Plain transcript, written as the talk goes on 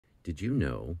Did you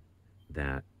know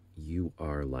that you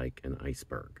are like an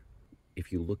iceberg?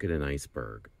 If you look at an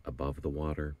iceberg above the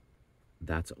water,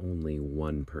 that's only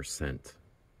 1%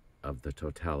 of the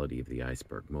totality of the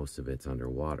iceberg. Most of it's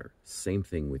underwater. Same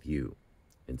thing with you.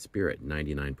 In spirit,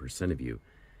 99% of you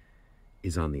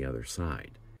is on the other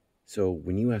side. So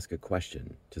when you ask a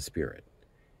question to spirit,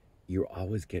 you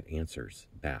always get answers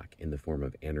back in the form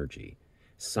of energy.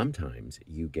 Sometimes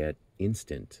you get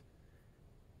instant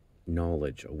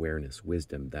knowledge, awareness,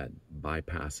 wisdom that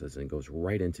bypasses and goes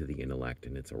right into the intellect,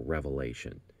 and it's a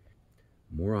revelation.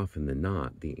 More often than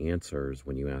not, the answers,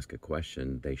 when you ask a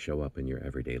question, they show up in your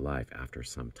everyday life after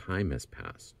some time has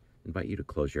passed. I invite you to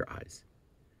close your eyes.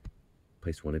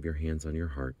 Place one of your hands on your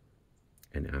heart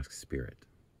and ask Spirit.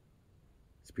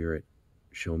 Spirit,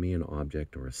 show me an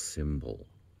object or a symbol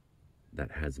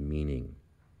that has meaning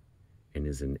and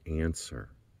is an answer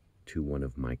to one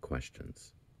of my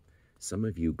questions. Some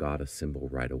of you got a symbol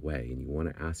right away, and you want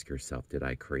to ask yourself, did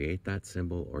I create that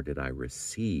symbol or did I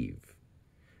receive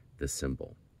the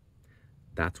symbol?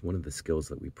 That's one of the skills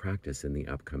that we practice in the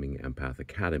upcoming Empath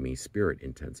Academy Spirit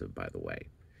Intensive, by the way.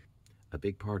 A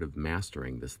big part of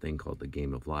mastering this thing called the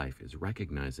game of life is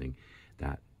recognizing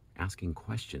that asking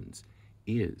questions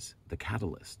is the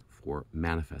catalyst for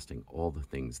manifesting all the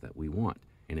things that we want.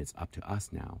 And it's up to us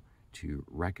now to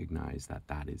recognize that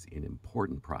that is an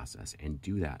important process and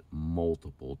do that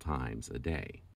multiple times a day.